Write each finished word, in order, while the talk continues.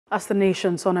As the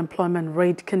nation's unemployment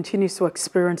rate continues to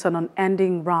experience an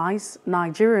unending rise,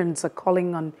 Nigerians are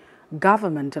calling on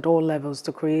government at all levels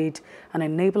to create an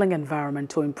enabling environment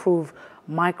to improve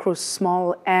micro,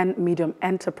 small and medium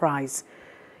enterprise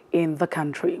in the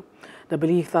country. The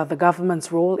belief that the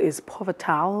government's role is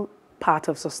pivotal part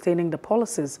of sustaining the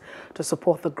policies to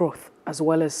support the growth as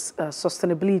well as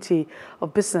sustainability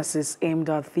of businesses aimed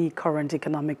at the current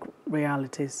economic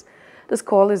realities. This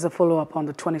call is a follow-up on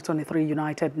the 2023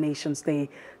 United Nations Day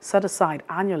set aside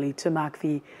annually to mark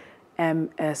the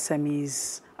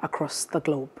MSMEs across the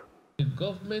globe. The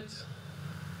government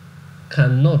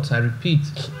cannot, I repeat,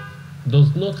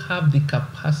 does not have the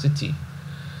capacity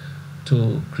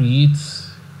to create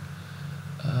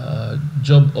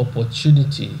job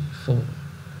opportunity for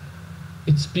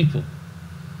its people.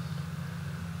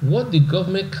 What the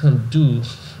government can do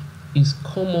is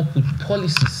come up with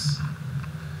policies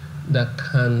that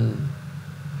can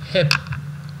help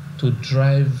to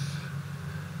drive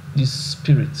this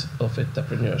spirit of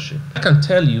entrepreneurship. I can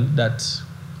tell you that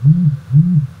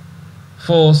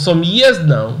for some years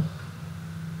now,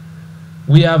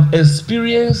 we have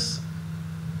experienced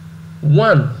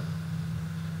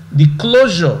the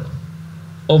closure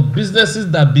of businesses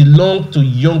that belong to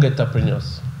young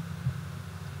entrepreneurs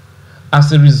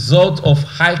as a result of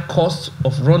high cost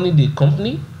of running the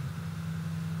company.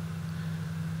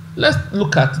 Let's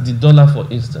look at the dollar,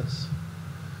 for instance.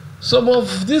 Some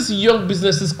of these young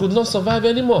businesses could not survive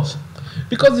anymore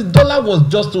because the dollar was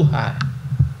just too high.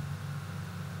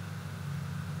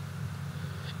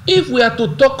 If we are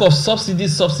to talk of subsidy,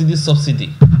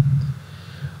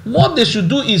 what they should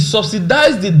do is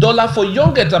subsidize the dollar for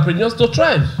young entrepreneurs to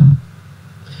thrive.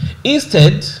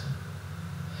 Instead,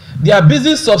 they are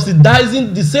busy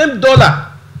subsidizing the same dollar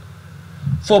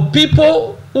for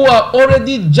people who are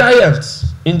already giants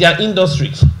in their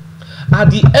industry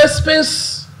at the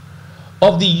expense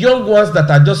of the young ones that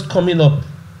are just coming up.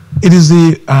 It is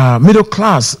the middle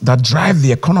class that drive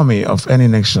the economy of any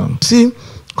nation. See,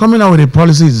 coming out with a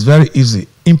policy is very easy.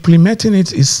 Implementing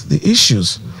it is the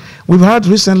issues. We've heard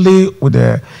recently with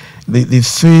the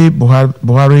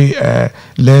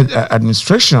Buhari-led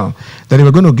administration that they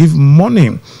were going to give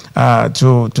money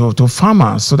to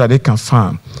farmers so that they can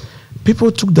farm.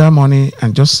 People took that money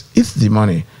and just eat the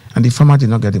money, and the farmer did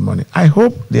not get the money. I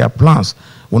hope their plans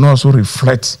will also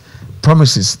reflect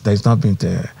promises that is not being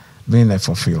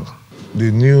fulfilled.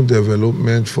 The new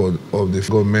development of the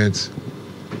government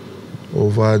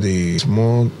over the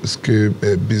small-scale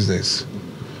business,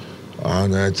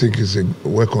 and I think it's a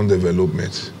welcome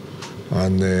development,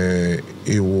 and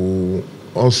it will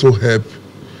also help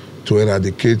to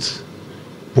eradicate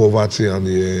poverty and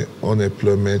the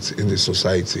unemployment in the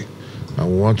society. And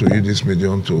we want to use this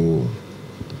medium to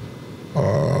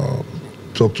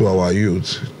talk to our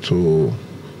youth to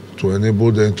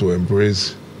enable them to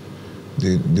embrace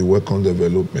the welcome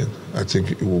development. I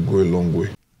think it will go a long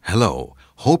way. Hello.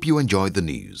 Hope you enjoyed the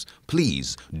news.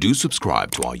 Please do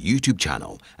subscribe to our YouTube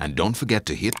channel and don't forget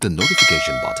to hit the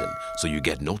notification button so you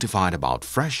get notified about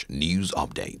fresh news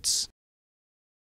updates.